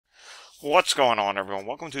What's going on, everyone?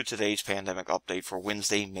 Welcome to today's pandemic update for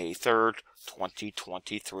Wednesday, May 3rd,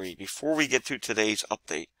 2023. Before we get to today's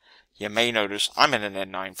update, you may notice I'm in an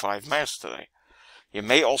N95 mask today. You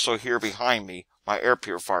may also hear behind me my air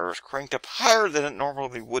purifier is cranked up higher than it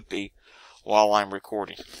normally would be while I'm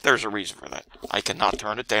recording. There's a reason for that. I cannot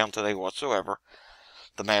turn it down today whatsoever.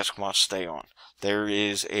 The mask must stay on. There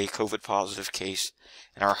is a COVID positive case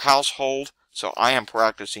in our household, so I am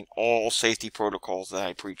practicing all safety protocols that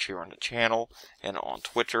I preach here on the channel and on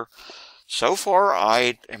Twitter. So far,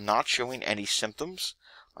 I am not showing any symptoms.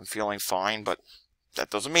 I'm feeling fine, but that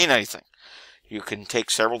doesn't mean anything. You can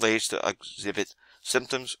take several days to exhibit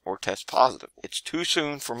symptoms or test positive. It's too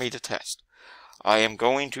soon for me to test. I am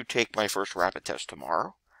going to take my first rapid test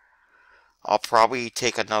tomorrow. I'll probably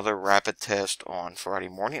take another rapid test on Friday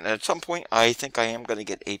morning, and at some point I think I am going to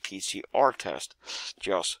get a PCR test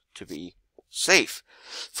just to be safe.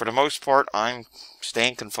 For the most part, I'm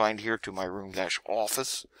staying confined here to my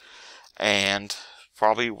room/office, and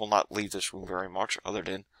probably will not leave this room very much other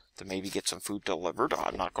than to maybe get some food delivered.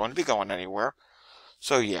 I'm not going to be going anywhere.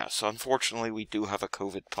 So yes, unfortunately we do have a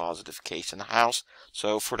COVID positive case in the house.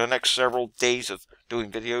 So for the next several days of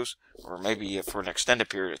doing videos, or maybe for an extended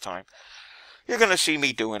period of time, you're going to see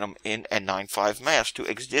me doing them in N95 masks to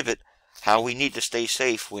exhibit how we need to stay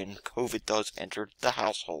safe when COVID does enter the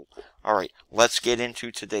household. Alright, let's get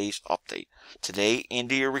into today's update. Today,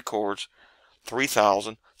 India records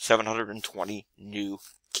 3,720 new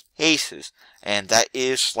cases, and that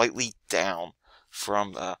is slightly down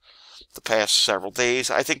from the past several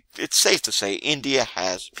days. I think it's safe to say India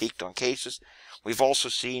has peaked on cases. We've also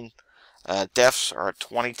seen deaths are at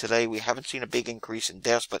 20 today. We haven't seen a big increase in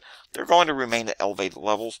deaths, but they're going to remain at elevated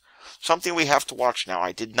levels. Something we have to watch now.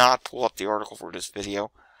 I did not pull up the article for this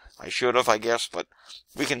video. I should have, I guess, but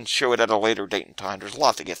we can show it at a later date and time. There's a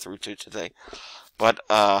lot to get through to today. But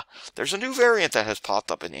there's a new variant that has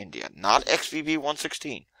popped up in India. Not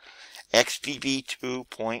XBB.1.16. XBB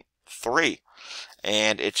 2.3.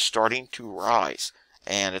 And it's starting to rise.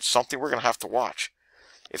 And it's something we're going to have to watch.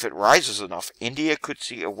 If it rises enough, India could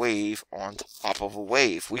see a wave on top of a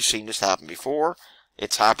wave. We've seen this happen before.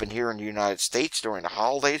 It's happened here in the United States during the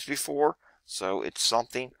holidays before. So it's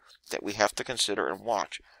something that we have to consider and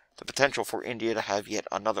watch. The potential for India to have yet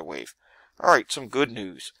another wave. Alright, some good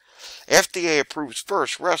news. FDA approves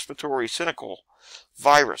first respiratory syncytial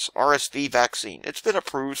virus, RSV vaccine. It's been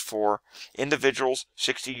approved for individuals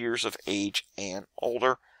 60 years of age and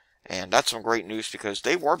older. And that's some great news because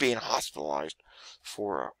they were being hospitalized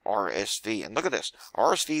for RSV. And look at this.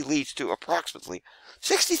 RSV leads to approximately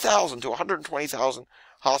 60,000 to 120,000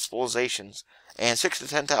 hospitalizations and 6,000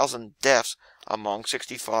 to 10,000 deaths among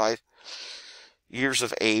 65 years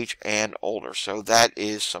of age and older. So that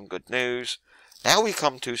is some good news. Now we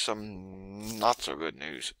come to some not so good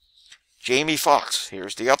news. Jamie Foxx,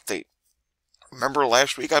 here's the update. Remember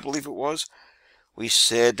last week, I believe it was, we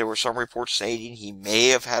said there were some reports saying he may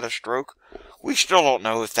have had a stroke. We still don't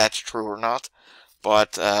know if that's true or not,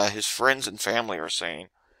 but his friends and family are saying,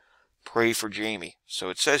 pray for Jamie. So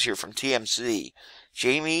it says here from TMZ,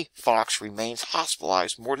 Jamie Foxx remains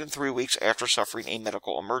hospitalized more than 3 weeks after suffering a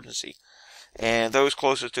medical emergency. And those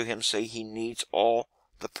closest to him say he needs all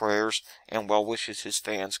the prayers and well wishes his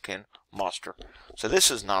fans can muster. So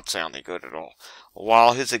this is not sounding good at all.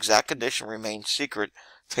 While his exact condition remains secret,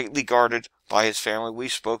 tightly guarded by his family,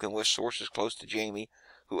 we've spoken with sources close to Jamie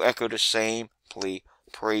who echo the same plea,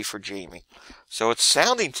 pray for Jamie. So it's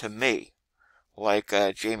sounding to me like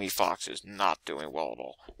Jamie Foxx is not doing well at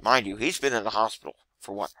all. Mind you, he's been in the hospital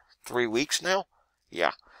for what, 3 weeks now?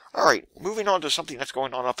 Yeah. Alright, moving on to something that's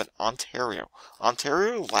going on up in Ontario.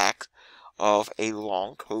 Ontario lack of a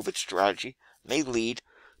long COVID strategy may lead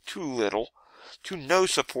to little to no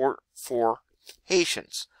support for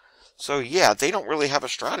patients. So yeah, they don't really have a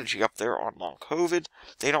strategy up there on long COVID.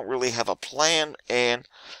 They don't really have a plan, and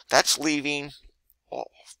that's leaving, well,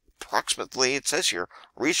 approximately, it says here,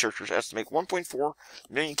 researchers estimate 1.4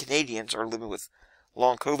 million Canadians are living with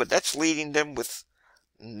long COVID. That's leaving them with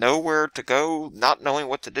nowhere to go, not knowing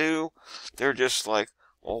what to do. They're just like,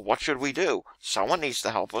 well, what should we do? Someone needs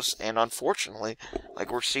to help us, and unfortunately,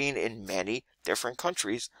 like we're seeing in many different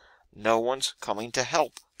countries, no one's coming to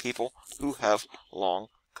help people who have long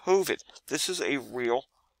COVID. This is a real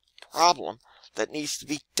problem that needs to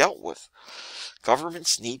be dealt with.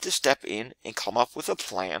 Governments need to step in and come up with a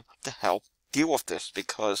plan to help deal with this,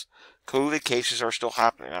 because COVID cases are still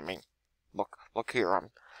happening. I mean, look here,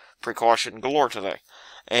 I'm precaution galore today.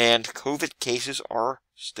 And COVID cases are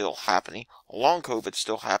still happening. Long COVID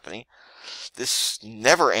still happening. This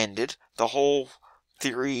never ended. The whole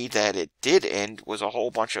theory that it did end was a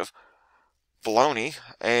whole bunch of baloney,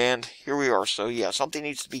 and here we are. So yeah, something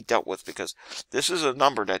needs to be dealt with because this is a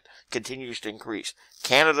number that continues to increase.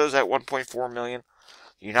 Canada's at 1.4 million.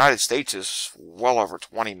 The United States is well over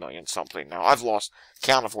 20 million something now. I've lost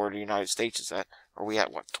count of where the United States is at. Are we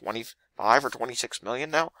at, what, 25 or 26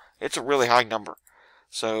 million now? It's a really high number.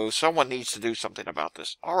 So someone needs to do something about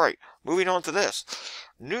this. Alright, moving on to this.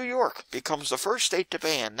 New York becomes the first state to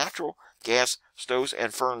ban natural gas stoves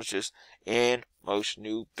and furnaces in most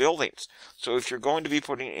new buildings. So if you're going to be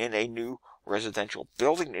putting in a new residential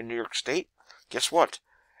building in New York State, guess what?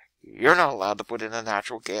 You're not allowed to put in a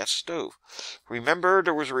natural gas stove. Remember,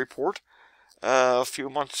 there was a report a few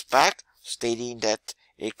months back stating that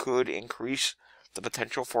it could increase the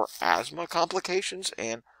potential for asthma complications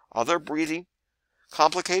and other breathing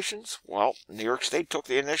complications? Well, New York State took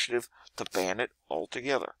the initiative to ban it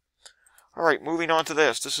altogether. Alright, moving on to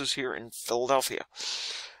this. This is here in Philadelphia.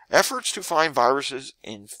 Efforts to find viruses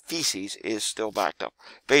in feces is still backed up.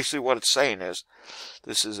 Basically what it's saying is,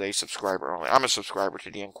 this is a subscriber only. I'm a subscriber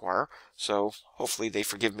to the Enquirer, so hopefully they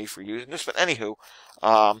forgive me for using this. But anywho,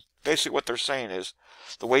 basically what they're saying is,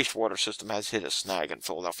 the wastewater system has hit a snag in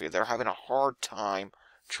Philadelphia. They're having a hard time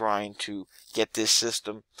trying to get this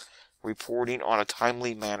system reporting on a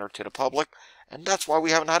timely manner to the public, and that's why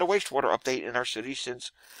we haven't had a wastewater update in our city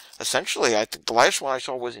since, essentially, I think the last one I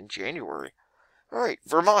saw was in January. Alright,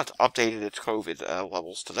 Vermont updated its COVID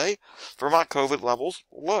levels today. Vermont COVID levels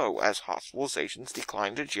low as hospitalizations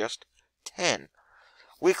declined to just 10.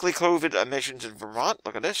 Weekly COVID admissions in Vermont,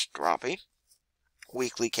 look at this, dropping.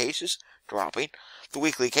 Weekly cases dropping. The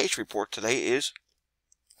weekly case report today is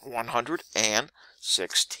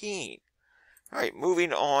 116. Alright,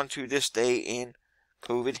 moving on to this day in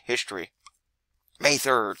COVID history. May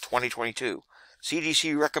 3rd, 2022.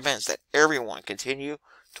 CDC recommends that everyone continue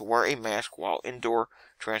to wear a mask while indoor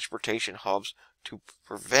transportation hubs to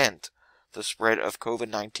prevent the spread of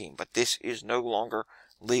COVID-19. But this is no longer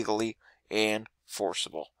legally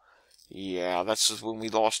enforceable. Yeah, that's when we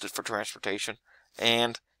lost it for transportation.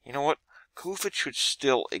 And, you know what? COVID should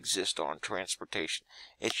still exist on transportation.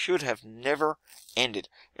 It should have never ended.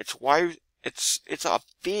 It's a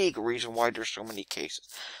big reason why there's so many cases,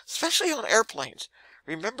 especially on airplanes.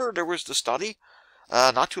 Remember, there was the study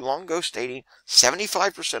not too long ago stating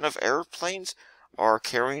 75% of airplanes are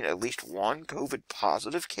carrying at least one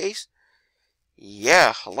COVID-positive case?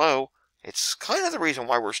 Yeah, hello. It's kind of the reason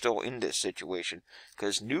why we're still in this situation,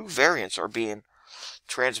 because new variants are being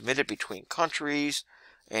transmitted between countries,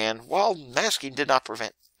 and while masking did not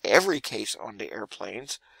prevent every case on the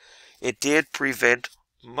airplanes, it did prevent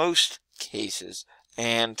most cases,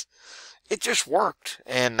 and it just worked.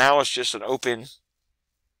 And now it's just an open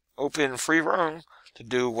free roam to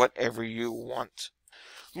do whatever you want.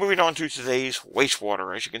 Moving on to today's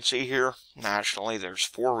wastewater. As you can see here, nationally, there's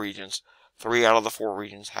 4 regions. 3 out of the 4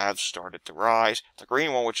 regions have started to rise. The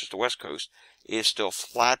green one, which is the West Coast, is still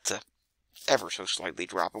flat to ever so slightly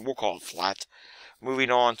dropping. We'll call it flat. Moving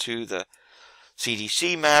on to the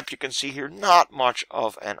CDC map, you can see here not much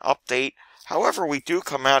of an update. However, we do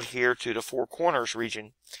come out here to the Four Corners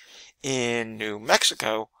region in New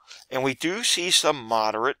Mexico, and we do see some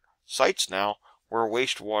moderate sites now where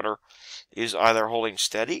wastewater is either holding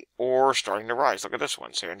steady or starting to rise. Look at this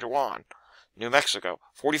one, San Juan, New Mexico.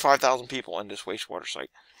 45,000 people in this wastewater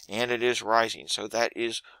site, and it is rising, so that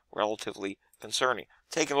is relatively concerning.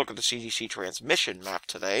 Taking a look at the CDC transmission map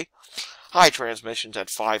today. High transmissions at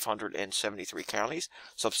 573 counties,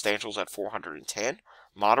 substantials at 410,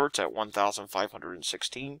 moderates at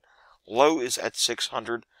 1,516, low is at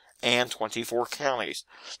 624 counties.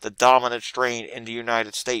 The dominant strain in the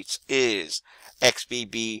United States is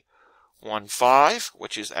XBB.1.5,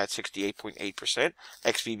 which is at 68.8%,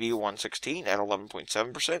 XBB.1.16 at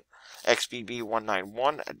 11.7%,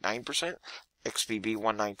 XBB.1.9.1 at 9%,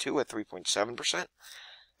 XBB.1.9.2 at 3.7%,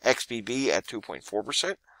 XBB at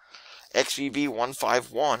 2.4%,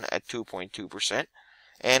 XBB.1.5.1 at 2.2%,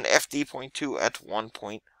 and FD.2 at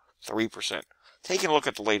 1.3%. Taking a look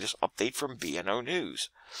at the latest update from BNO News.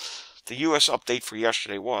 The U.S. update for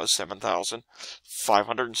yesterday was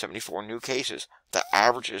 7,574 new cases. The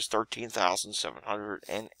average is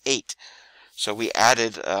 13,708. So we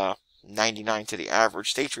added 99 to the average.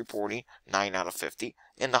 States reporting 9 out of 50.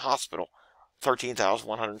 In the hospital,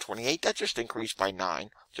 13,128. That just increased by 9.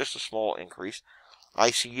 Just a small increase.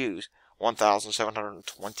 ICUs,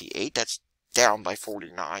 1,728. That's down by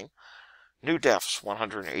 49. New deaths,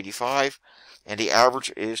 185. And the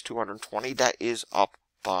average is 220. That is up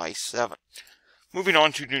by 7. Moving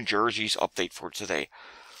on to New Jersey's update for today.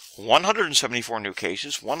 174 new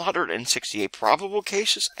cases, 168 probable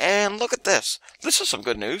cases, and look at this. This is some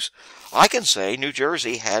good news. I can say New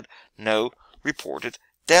Jersey had no reported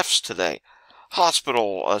deaths today.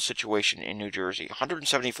 Hospital situation in New Jersey: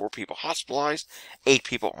 174 people hospitalized, 8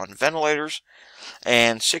 people on ventilators,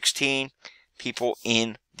 and 16 people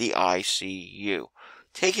in the ICU.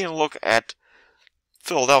 Taking a look at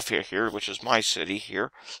Philadelphia here, which is my city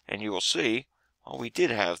here, and you will see, well, we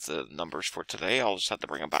did have the numbers for today. I'll just have to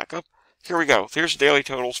bring them back up. Here we go. Here's the daily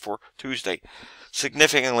totals for Tuesday.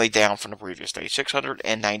 Significantly down from the previous day.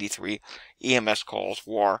 693 EMS calls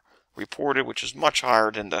were reported, which is much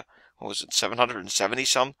higher than the, what was it, 770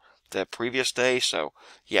 some the previous day. So,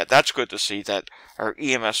 yeah, that's good to see that our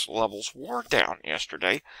EMS levels were down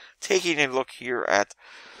yesterday. Taking a look here at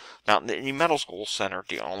Mount Nittany Medical Center,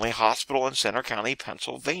 the only hospital in Center County,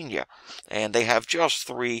 Pennsylvania. And they have just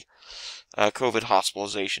 3 COVID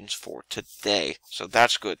hospitalizations for today. So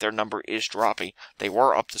that's good. Their number is dropping. They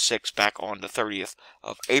were up to 6 back on the 30th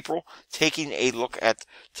of April. Taking a look at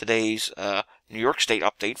today's New York State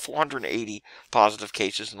update: 480 positive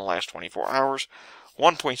cases in the last 24 hours.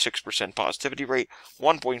 1.6% positivity rate.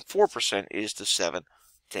 1.4% is the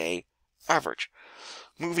 7-day average.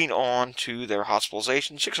 Moving on to their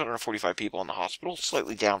hospitalization: 645 people in the hospital,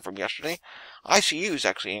 slightly down from yesterday. ICUs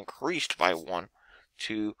actually increased by 1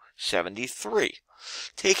 to 73.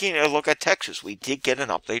 Taking a look at Texas, we did get an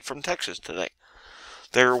update from Texas today.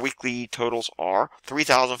 Their weekly totals are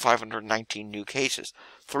 3,519 new cases,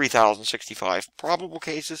 3,065 probable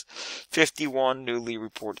cases, 51 newly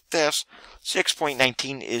reported deaths,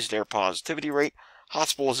 6.19 is their positivity rate.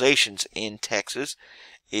 Hospitalizations in Texas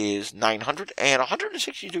is 900, and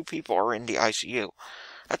 162 people are in the ICU.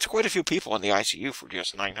 That's quite a few people in the ICU for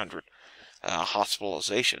just 900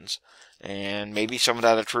 hospitalizations, and maybe some of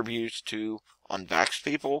that attributes to unvaxxed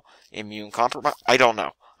people, immune compromise. I don't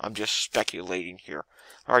know. I'm just speculating here.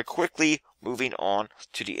 All right, quickly moving on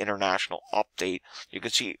to the international update. You can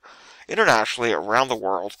see internationally around the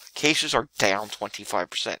world, cases are down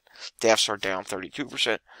 25%. Deaths are down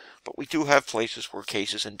 32%. But we do have places where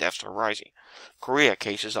cases and deaths are rising. Korea,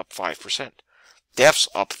 cases up 5%. Deaths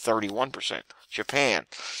up 31%. Japan,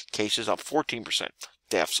 cases up 14%.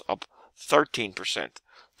 Deaths up 13%.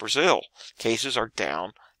 Brazil, cases are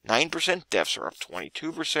down 9%. Deaths are up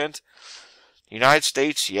 22%. United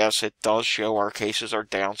States, yes, it does show our cases are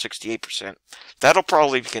down 68%. That'll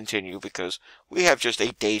probably continue because we have just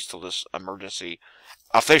 8 days till this emergency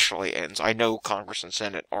officially ends. I know Congress and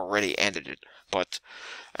Senate already ended it, but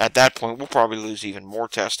at that point we'll probably lose even more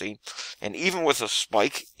testing. And even with a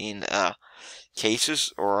spike in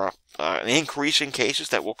cases, or an increase in cases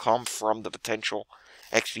that will come from the potential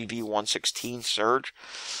XBB.1.16 surge,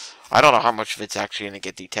 I don't know how much of it's actually going to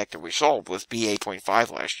get detected. We saw with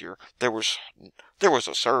BA.5 last year, there was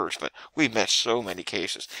a surge, but we missed so many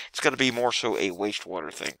cases. It's going to be more so a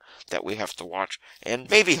wastewater thing that we have to watch, and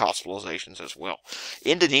maybe hospitalizations as well.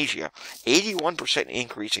 Indonesia, 81%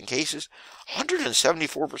 increase in cases,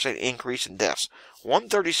 174% increase in deaths,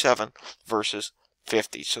 137 versus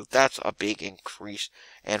 50. So that's a big increase.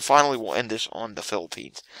 And finally, we'll end this on the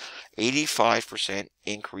Philippines. 85%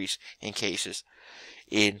 increase in cases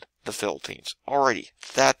in the Philippines. Alrighty,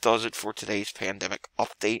 that does it for today's pandemic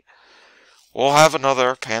update. We'll have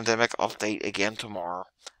another pandemic update again tomorrow.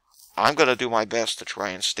 I'm going to do my best to try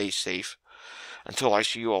and stay safe. Until I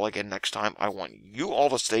see you all again next time, I want you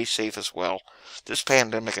all to stay safe as well. This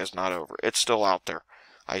pandemic is not over. It's still out there.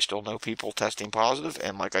 I still know people testing positive,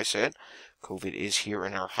 and like I said, COVID is here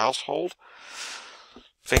in our household.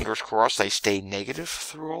 Fingers crossed they stay negative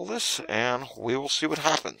through all this, and we will see what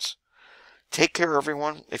happens. Take care,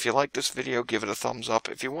 everyone. If you like this video, give it a thumbs up.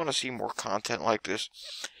 If you want to see more content like this,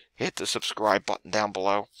 hit the subscribe button down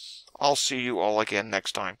below. I'll see you all again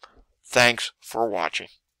next time. Thanks for watching.